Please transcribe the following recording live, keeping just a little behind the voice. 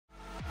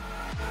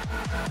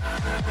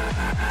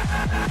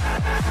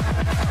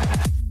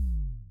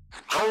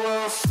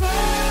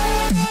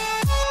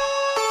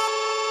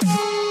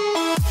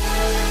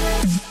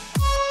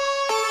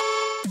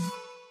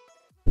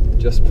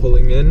Just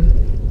pulling in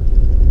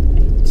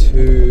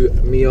to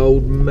me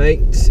old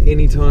mate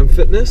Anytime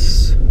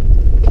Fitness,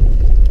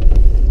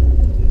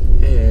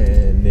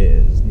 and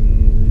there's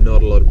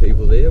not a lot of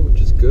people there,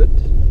 which is good.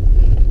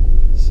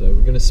 So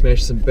we're going to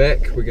smash some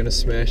back. We're going to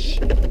smash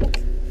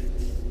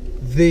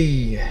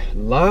the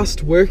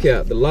last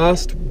workout, the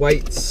last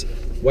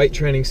weight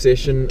training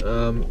session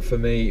for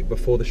me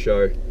before the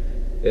show.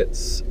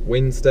 It's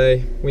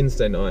Wednesday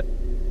night,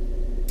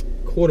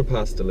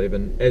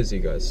 11:15, as you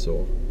guys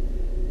saw.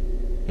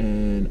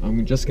 And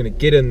I'm just going to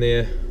get in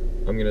there.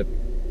 I'm going to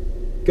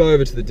go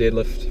over to the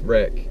deadlift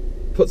rack,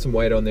 put some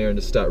weight on there and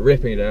just start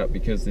repping it out,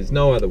 because there's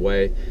no other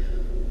way.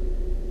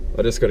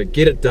 I just got to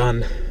get it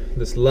done,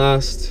 this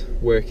last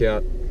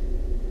workout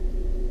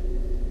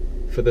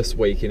for this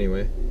week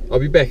anyway. I'll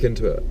be back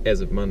into it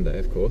as of Monday,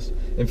 of course.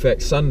 In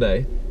fact,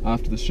 Sunday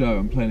after the show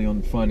I'm planning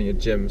on finding a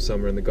gym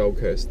somewhere in the Gold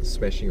Coast and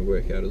smashing a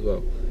workout as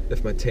well,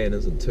 if my tan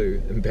isn't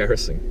too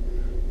embarrassing.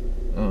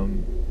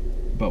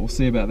 But we'll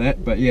see about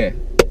that. But yeah,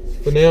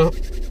 for now,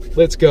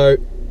 let's go.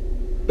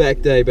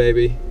 Back day,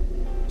 baby.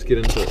 Let's get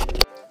into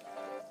it.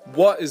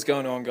 What is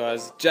going on,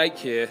 guys? Jake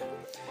here.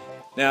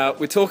 Now,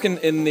 we're talking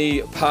in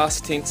the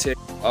past tense here.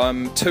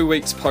 I'm 2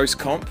 weeks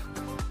post-comp.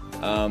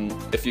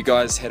 If you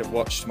guys had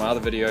watched my other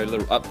video, a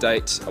little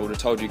update, I would have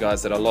told you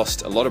guys that I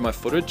lost a lot of my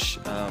footage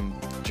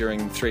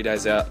during 3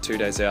 days out, 2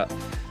 days out,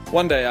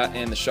 1 day out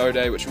and the show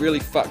day, which really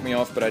fucked me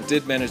off, but I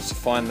did manage to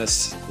find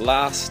this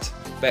last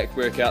back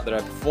workout that I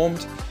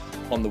performed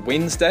on the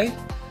Wednesday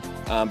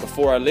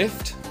before I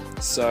left.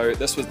 So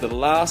this was the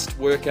last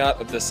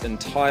workout of this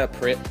entire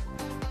prep.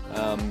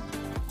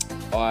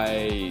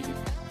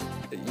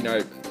 You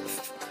know,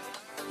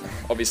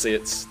 obviously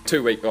it's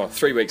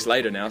 3 weeks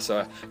later now, so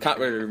I can't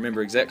really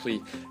remember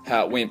exactly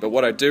how it went, but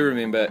what I do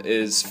remember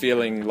is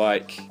feeling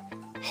like,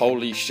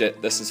 holy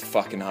shit, this is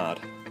fucking hard.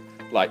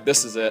 Like,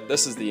 this is it,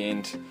 this is the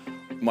end.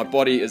 My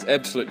body is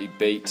absolutely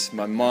beat,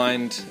 my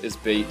mind is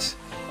beat.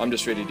 I'm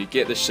just ready to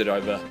get this shit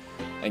over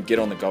and get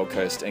on the Gold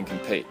Coast and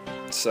compete.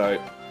 So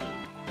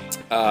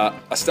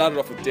I started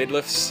off with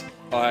deadlifts.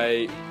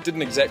 I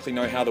didn't exactly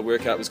know how the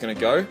workout was going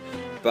to go,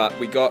 but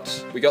we got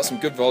some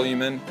good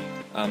volume in.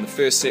 The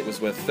first set was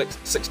with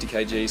 60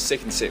 kg,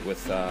 second set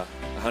with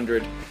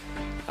 100,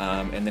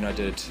 and then I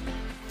did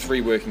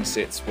 3 working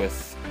sets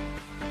with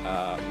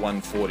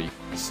 140.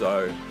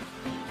 So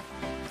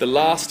the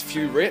last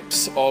few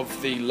reps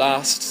of the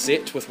last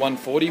set with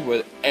 140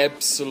 were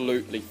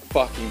absolutely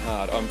fucking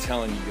hard. I'm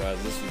telling you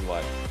guys, this was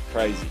like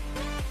crazy.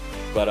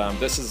 But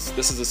this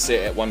is a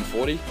set at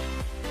 140.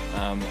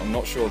 I'm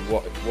not sure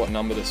what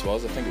number this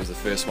was. I think it was the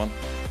first one.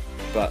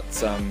 But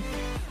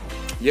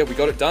yeah, we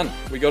got it done.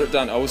 We got it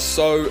done. I was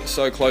so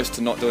close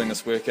to not doing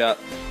this workout,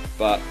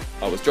 but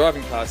I was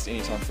driving past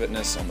Anytime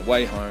Fitness on the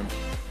way home,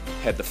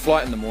 had the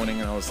flight in the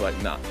morning, and I was like,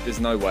 nah, there's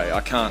no way.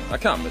 I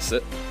can't miss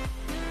it.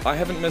 I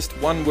haven't missed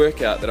one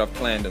workout that I've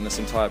planned in this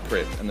entire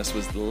prep, and this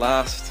was the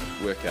last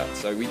workout,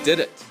 so we did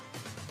it.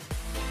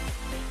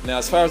 Now,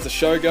 as far as the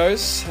show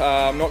goes,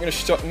 I'm not going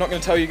to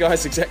tell you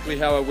guys exactly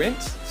how I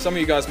went. Some of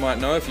you guys might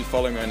know if you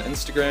follow me on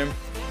Instagram.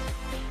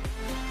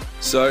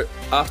 So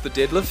after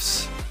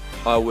deadlifts,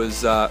 I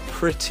was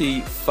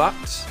pretty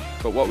fucked,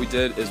 but what we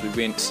did is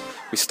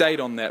we stayed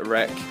on that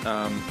rack.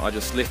 I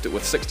just left it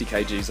with 60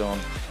 kgs on,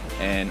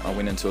 and I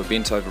went into a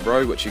bent over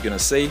row, which you're going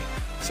to see.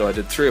 So I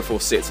did 3 or 4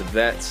 sets of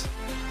that,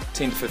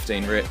 10 to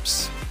 15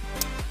 reps.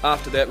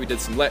 After that we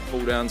did some lat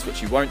pull downs,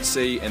 which you won't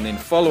see, and then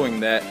following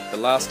that the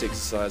last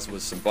exercise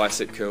was some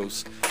bicep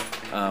curls,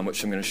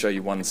 which I'm going to show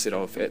you one set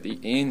of at the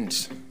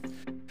end.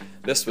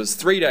 This was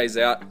 3 days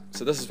out,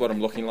 so this is what I'm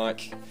looking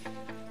like.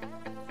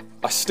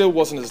 I still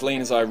wasn't as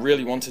lean as I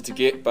really wanted to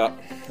get, but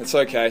it's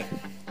okay.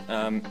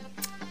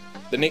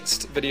 The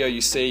next video you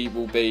see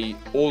will be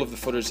all of the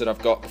footage that I've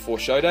got before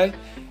show day,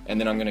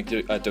 and then I'm going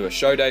to do a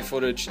show day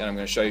footage, and I'm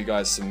going to show you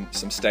guys some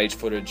stage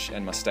footage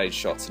and my stage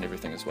shots and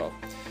everything as well.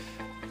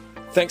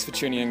 Thanks for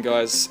tuning in,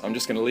 guys. I'm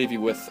just going to leave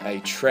you with a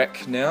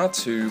track now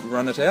to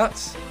run it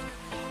out,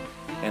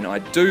 and I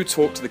do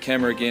talk to the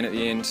camera again at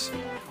the end,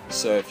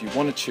 so if you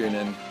want to tune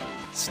in,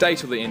 stay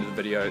till the end of the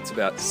video. It's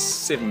about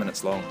 7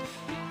 minutes long,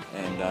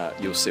 and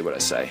you'll see what I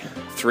say.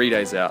 3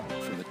 days out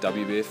from the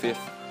Wbff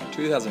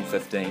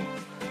 2015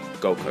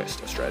 Gold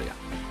Coast, Australia.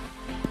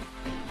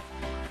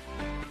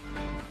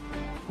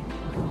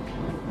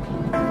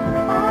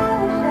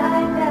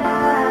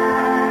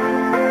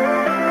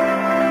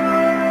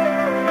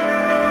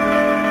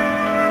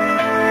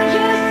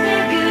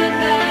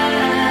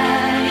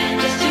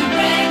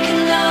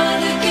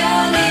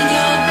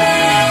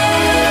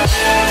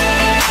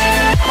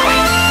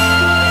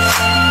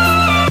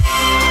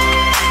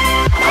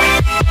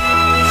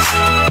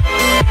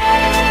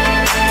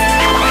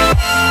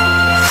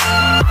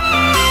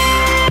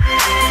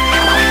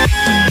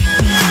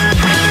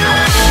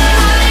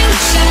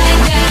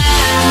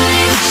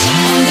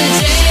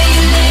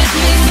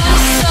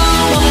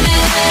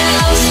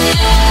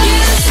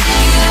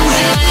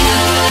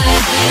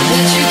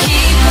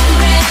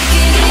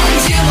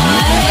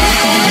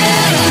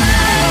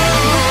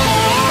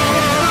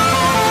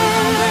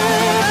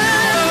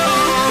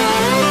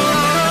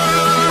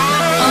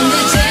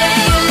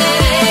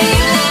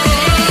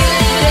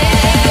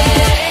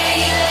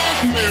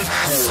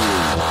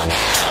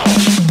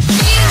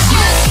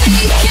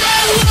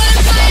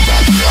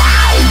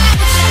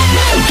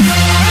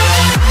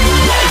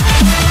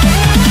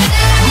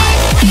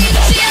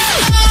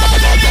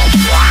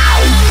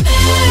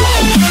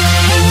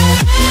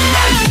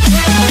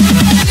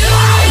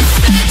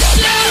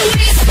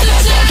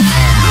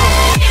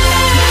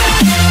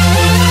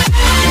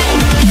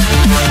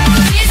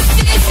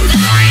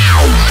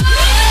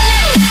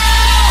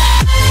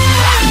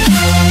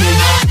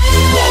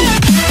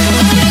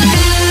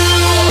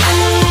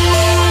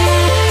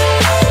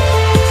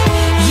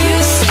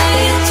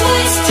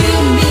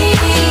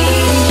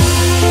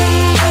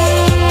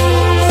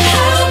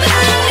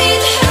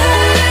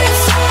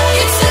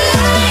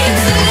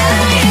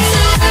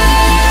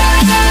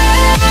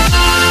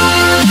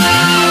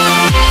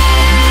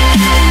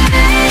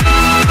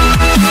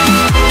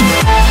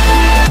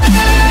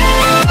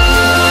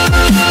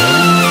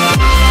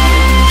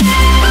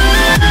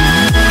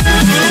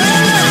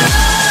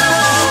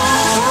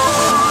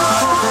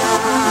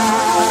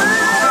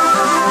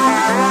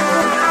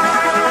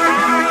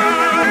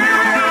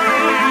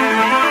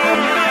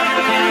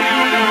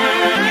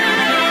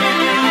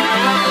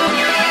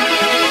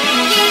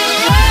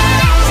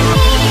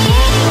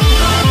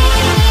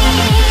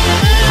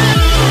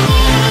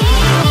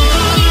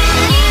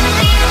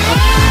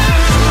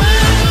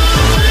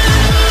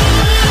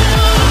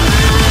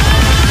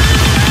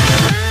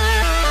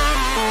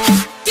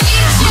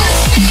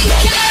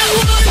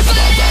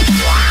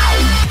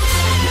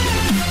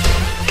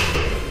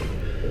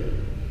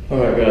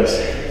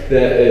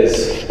 that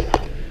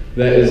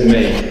is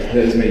me. That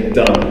is me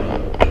done.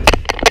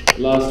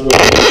 Last week,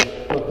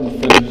 fucking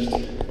finished.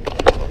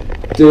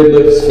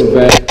 Deadlifts for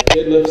back,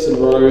 deadlifts and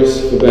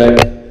rows for back.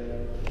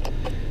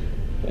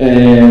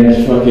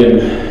 And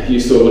fucking, you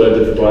saw what I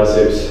did for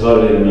biceps. I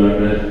don't even know,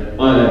 man.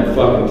 I am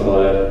fucking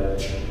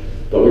tired.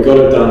 But we got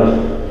it done.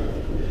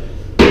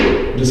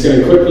 I'm just going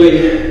to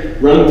quickly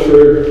run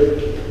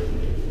through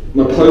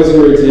my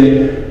posing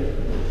routine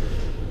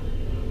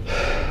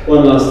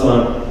one last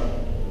time.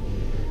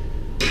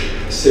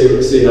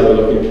 See how we're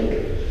looking.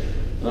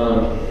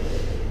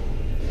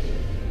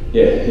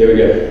 Yeah, here we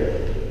go.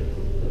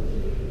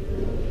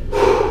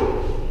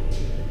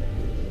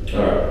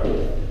 Alright,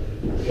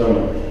 come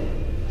on.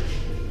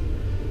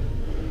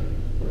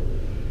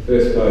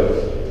 First pose.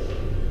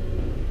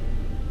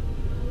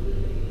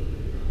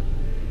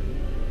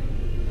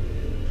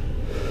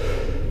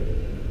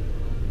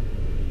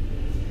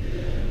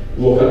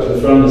 Walk up to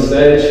the front of the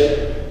stage.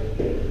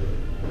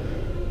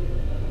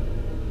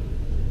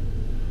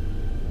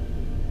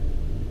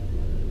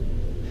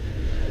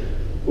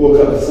 Walk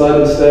up the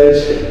side of the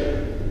stage.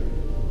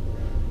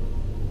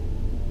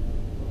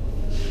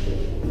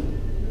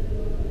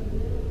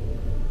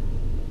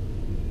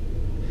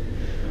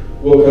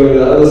 Walk over to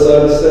the other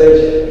side of the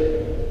stage.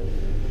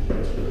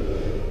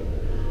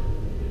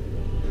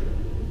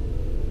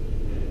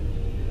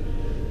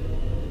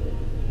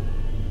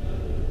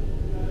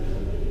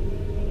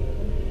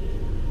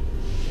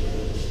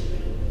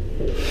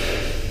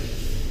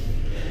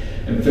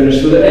 And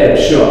finish with an ab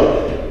shot.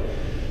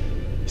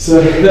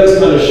 So that was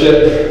kind of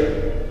shit.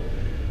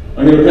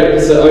 I'm going to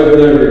practice it over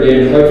and over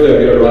again. Hopefully I'll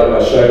get it right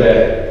by show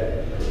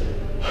day.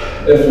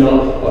 If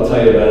not, I'll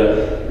tell you about it.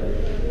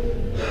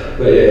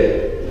 But yeah,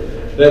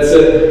 that's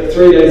it.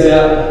 3 days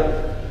out.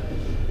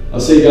 I'll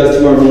see you guys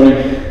tomorrow morning.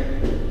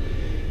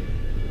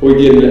 We're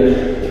getting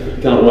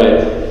it. Can't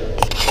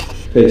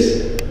wait. Peace.